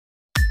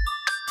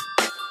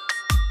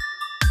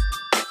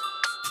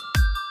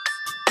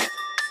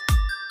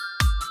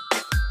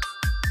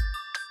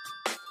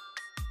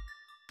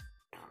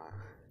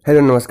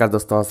Hello नमस्कार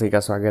दोस्तों, आप सभी का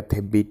स्वागत है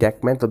बीटेक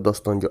में। तो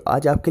दोस्तों जो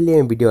आज आपके लिए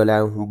मैं वीडियो लाया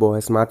हूँ वो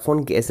है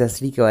स्मार्टफोन की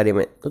एसेसरी के बारे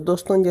में। तो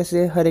दोस्तों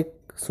जैसे हर एक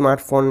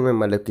स्मार्टफोन में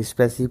मतलब कि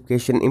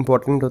स्पेसिफिकेशन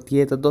इंपॉर्टेंट होती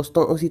है, तो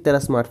दोस्तों उसी तरह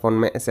स्मार्टफोन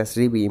में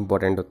एसेसरी भी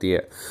इंपॉर्टेंट होती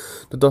है।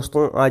 तो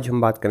दोस्तों आज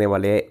हम बात करने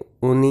वाले हैं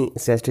उन्हीं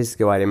एसेसरीज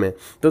के बारे में।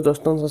 तो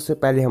दोस्तों सबसे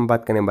पहले हम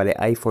बात करने वाले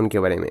आईफोन के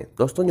बारे में।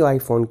 दोस्तों जो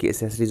आईफोन की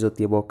एसेसरीज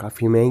होती है वो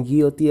काफ़ी महंगी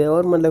होती है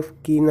और मतलब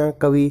कि ना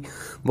कभी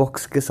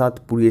बॉक्स के साथ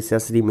पूरी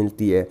एसेसरी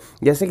मिलती है।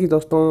 जैसे कि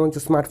दोस्तों जो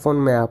स्मार्टफोन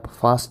में आप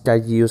फास्ट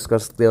चार्ज यूज़ कर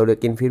सकते हो,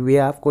 लेकिन फिर भी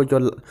आपको जो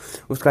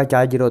उसका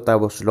चार्जर होता है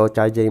वो स्लो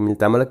चार्जर ही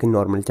मिलता है, मतलब कि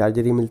नॉर्मल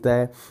चार्जर ही मिलता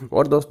है।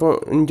 और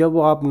दोस्तों जब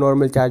आप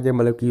नॉर्मल चार्जर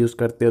मतलब कि यूज़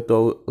करते हो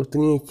तो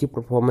उतनी अच्छी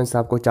परफॉर्मेंस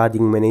आपको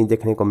चार्जिंग में नहीं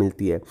देखने को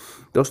मिलती है।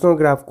 दोस्तों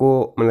अगर आपको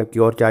मतलब कि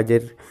और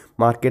चार्जर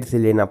मार्केट से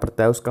लेना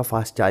पड़ता है उसका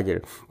फास्ट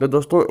चार्जर। तो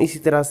दोस्तों इसी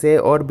तरह से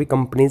और भी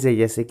कंपनीज है,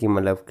 जैसे कि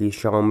मतलब कि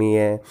Xiaomi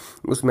है,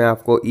 उसमें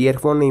आपको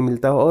ईयरफोन नहीं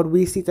मिलता। और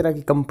भी इसी तरह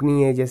की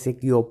कंपनी है जैसे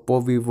कि ओप्पो,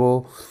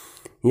 वीवो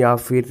या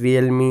फिर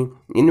रियलमी,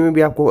 इनमें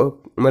भी आपको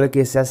मतलब कि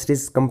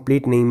एसेसरीज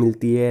कंप्लीट नहीं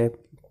मिलती है,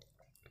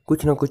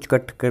 कुछ ना कुछ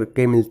कट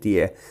करके मिलती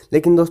है।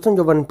 लेकिन दोस्तों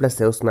जो वन प्लस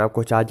है उसमें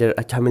आपको चार्जर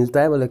अच्छा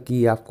मिलता है, मतलब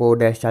कि आपको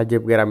डैश चार्जर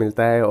वगैरह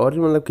मिलता है। और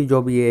मतलब कि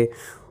जो भी ये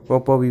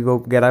ओप्पो, वीवो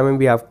वगैरह में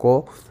भी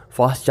आपको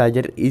फास्ट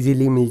चार्जर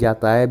इजीली मिल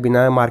जाता है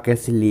बिना मार्केट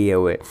से लिए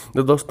हुए।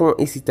 तो दोस्तों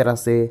इसी तरह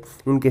से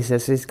उनकी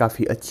एसेसरीज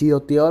काफ़ी अच्छी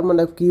होती है और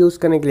मतलब कि यूज़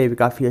करने के लिए भी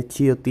काफ़ी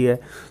अच्छी होती है।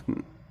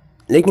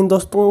 लेकिन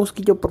दोस्तों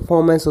उसकी जो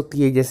परफॉर्मेंस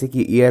होती है जैसे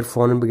कि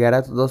ईयरफोन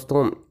वगैरह, तो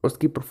दोस्तों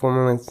उसकी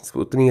परफॉर्मेंस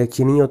उतनी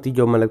अच्छी नहीं होती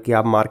जो मतलब कि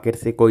आप मार्केट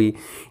से कोई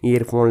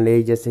ईयरफोन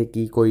ले, जैसे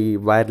कि कोई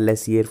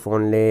वायरलेस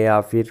ईयरफोन ले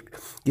या फिर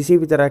किसी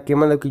भी तरह के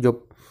मतलब कि जो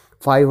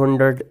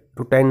 500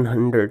 to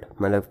 1000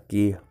 मतलब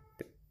कि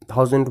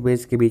 1000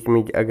 रुपीज़ के बीच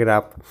में अगर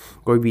आप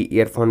कोई भी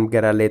ईयरफोन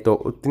वगैरह ले तो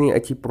उतनी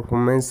अच्छी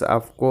परफॉर्मेंस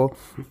आपको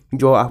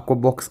जो आपको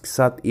बॉक्स के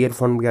साथ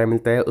ईयरफोन वगैरह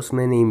मिलता है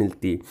उसमें नहीं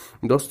मिलती।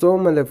 दोस्तों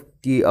मतलब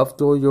कि अब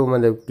तो जो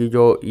मतलब कि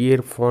जो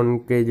ईयरफोन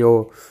के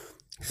जो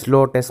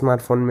स्लॉट है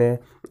स्मार्टफोन में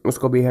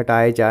उसको भी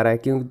हटाया जा रहा है,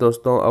 क्योंकि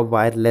दोस्तों अब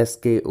वायरलेस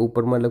के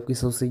ऊपर मतलब कि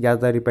सबसे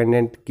ज़्यादा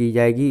डिपेंडेंट की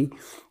जाएगी,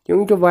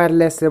 क्योंकि जो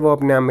वायरलेस है वो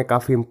अपने आप में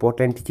काफ़ी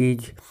इंपॉर्टेंट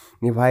चीज़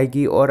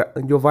निभाएगी। और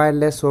जो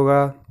वायरलेस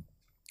होगा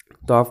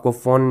तो आपको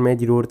फ़ोन में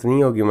ज़रूरत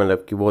नहीं होगी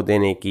मतलब कि वो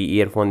देने की,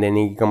 ईयरफोन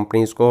देने की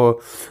कंपनीज़ को।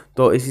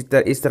 तो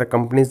इस तरह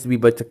कंपनीज भी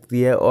बच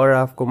सकती है और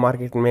आपको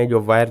मार्केट में जो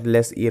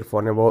वायरलेस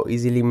ईयरफोन है वो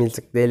इजीली मिल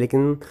सकते हैं,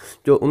 लेकिन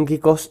जो उनकी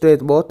कॉस्ट है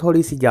वो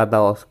थोड़ी सी ज़्यादा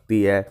हो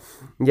सकती है।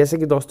 जैसे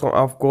कि दोस्तों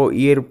आपको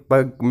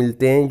ईयरपग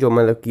मिलते हैं जो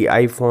मतलब कि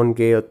आईफोन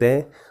के होते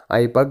हैं,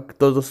 आईपग।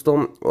 तो दोस्तों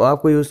वो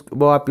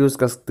आप यूज़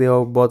कर सकते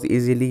हो बहुत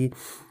ईजीली।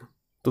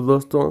 तो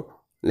दोस्तों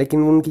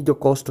लेकिन उनकी जो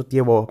कॉस्ट होती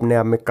है वो अपने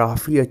आप में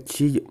काफ़ी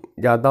अच्छी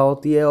ज़्यादा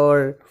होती है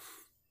और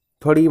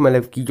थोड़ी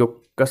मतलब कि जो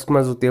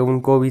कस्टमर्स होते हैं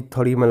उनको भी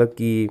थोड़ी मतलब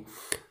कि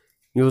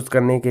यूज़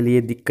करने के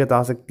लिए दिक्कत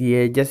आ सकती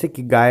है, जैसे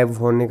कि गायब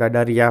होने का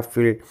डर या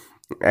फिर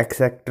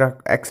एक्सेट्रा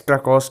एक्स्ट्रा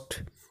कॉस्ट।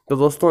 तो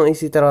दोस्तों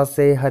इसी तरह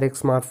से हर एक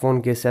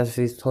स्मार्टफोन की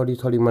एक्सेसरीज थोड़ी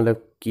थोड़ी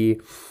मतलब कि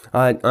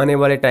आने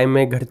वाले टाइम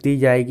में घटती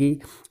जाएगी।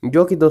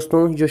 जो कि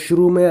दोस्तों जो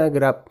शुरू में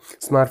अगर आप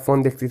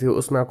स्मार्टफोन देखते थे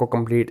उसमें आपको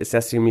कंप्लीट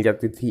एक्सेसरी मिल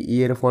जाती थी,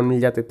 ईयरफोन मिल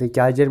जाते थे,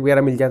 चार्जर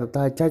वगैरह मिल जाता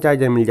था, अच्छा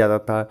चार्जर मिल जाता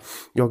था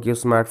जो कि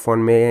उस स्मार्टफोन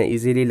में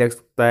इजीली लग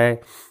सकता है।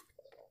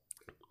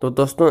 तो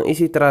दोस्तों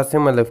इसी तरह से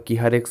मतलब कि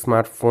हर एक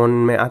स्मार्टफोन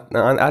में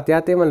आते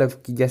आते मतलब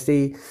कि जैसे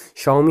ही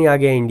Xiaomi आ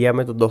गया इंडिया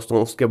में तो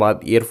दोस्तों उसके बाद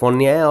ईयरफोन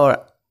नहीं आया।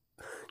 और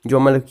जो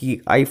मतलब कि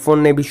आईफोन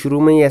ने भी शुरू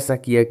में ही ऐसा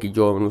किया कि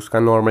जो उसका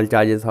नॉर्मल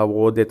चार्जर था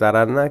वो देता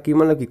रहा ना, कि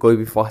मतलब कि कोई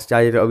भी फास्ट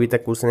चार्जर अभी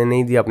तक उसने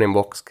नहीं दिया अपने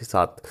बॉक्स के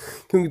साथ,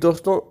 क्योंकि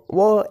दोस्तों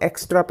वो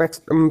एक्स्ट्रा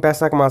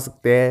पैसा कमा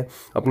सकते हैं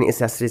अपनी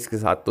एसेसरीज के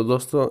साथ। तो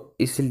दोस्तों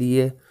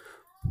इसलिए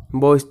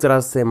वो इस तरह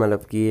से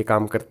मतलब कि ये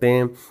काम करते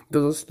हैं।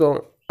 तो दोस्तों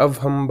अब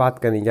हम बात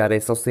करने जा रहे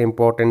हैं सबसे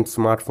इम्पोर्टेंट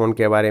स्मार्टफोन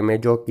के बारे में,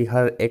 जो कि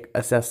हर एक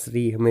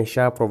एसेसरी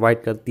हमेशा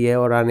प्रोवाइड करती है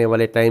और आने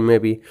वाले टाइम में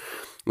भी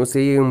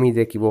उसे ये उम्मीद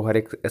है कि वो हर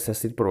एक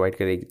एसेसरी प्रोवाइड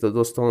करेगी। तो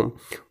दोस्तों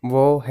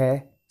वो है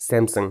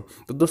सैमसंग।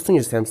 तो दोस्तों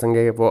ये सैमसंग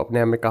है वो अपने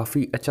आप में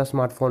काफ़ी अच्छा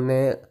स्मार्टफोन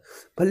है,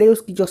 भले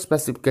उसकी जो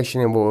स्पेसिफिकेशन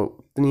है वो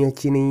उतनी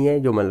अच्छी नहीं है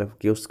जो मतलब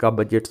कि उसका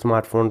बजट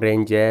स्मार्टफोन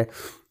रेंज है।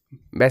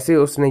 वैसे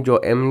उसने जो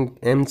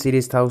एम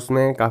सीरीज़ था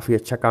उसमें काफ़ी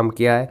अच्छा काम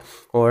किया है,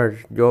 और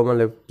जो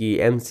मतलब कि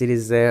एम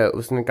सीरीज़ है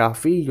उसने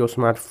काफ़ी जो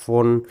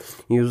स्मार्टफोन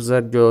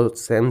यूज़र जो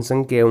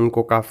सैमसंग के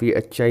उनको काफ़ी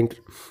अच्छा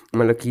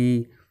मतलब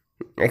कि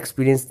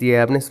एक्सपीरियंस दिया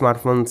है अपने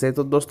स्मार्टफोन से।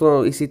 तो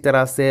दोस्तों इसी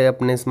तरह से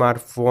अपने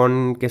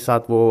स्मार्टफोन के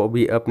साथ वो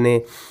भी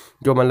अपने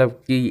जो मतलब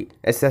कि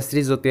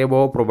एसेसरीज होती है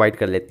वो प्रोवाइड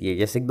कर लेती है,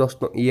 जैसे कि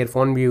दोस्तों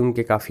ईयरफोन भी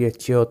उनके काफ़ी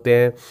अच्छे होते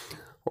हैं।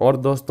 और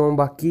दोस्तों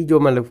बाकी जो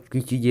मतलब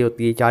की चीज़ें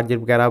होती है चार्जर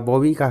वगैरह वो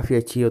भी काफ़ी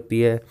अच्छी होती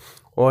है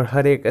और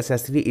हर एक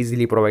एसेसरी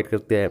इजीली प्रोवाइड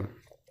करते हैं।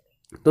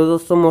 तो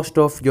दोस्तों मोस्ट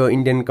ऑफ जो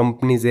इंडियन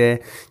कंपनीज़ है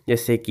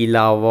जैसे कि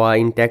लावा,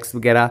 इंटेक्स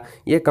वगैरह,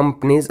 ये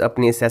कंपनीज़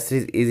अपनी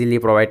एसेसरीज इजीली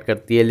प्रोवाइड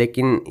करती है,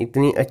 लेकिन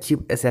इतनी अच्छी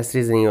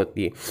एसेसरीज नहीं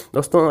होती है।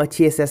 दोस्तों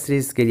अच्छी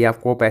एसेसरीज के लिए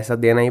आपको पैसा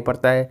देना ही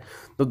पड़ता है।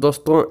 तो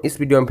दोस्तों इस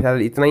वीडियो में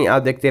फिलहाल इतना ही।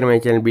 आप देखते रहे मेरे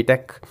चैनल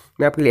बीटेक,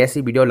 मैं आपके लिए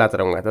ऐसी वीडियो लाता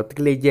रहूँगा। तब तक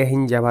के लिए जय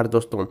हिंद जय भारत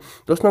दोस्तों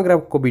अगर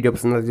आपको वीडियो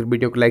पसंद आए तो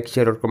वीडियो को लाइक,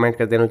 शेयर और कमेंट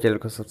कर देना, चैनल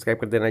को सब्सक्राइब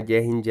कर देना। जय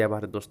हिंद जय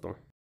भारत दोस्तों।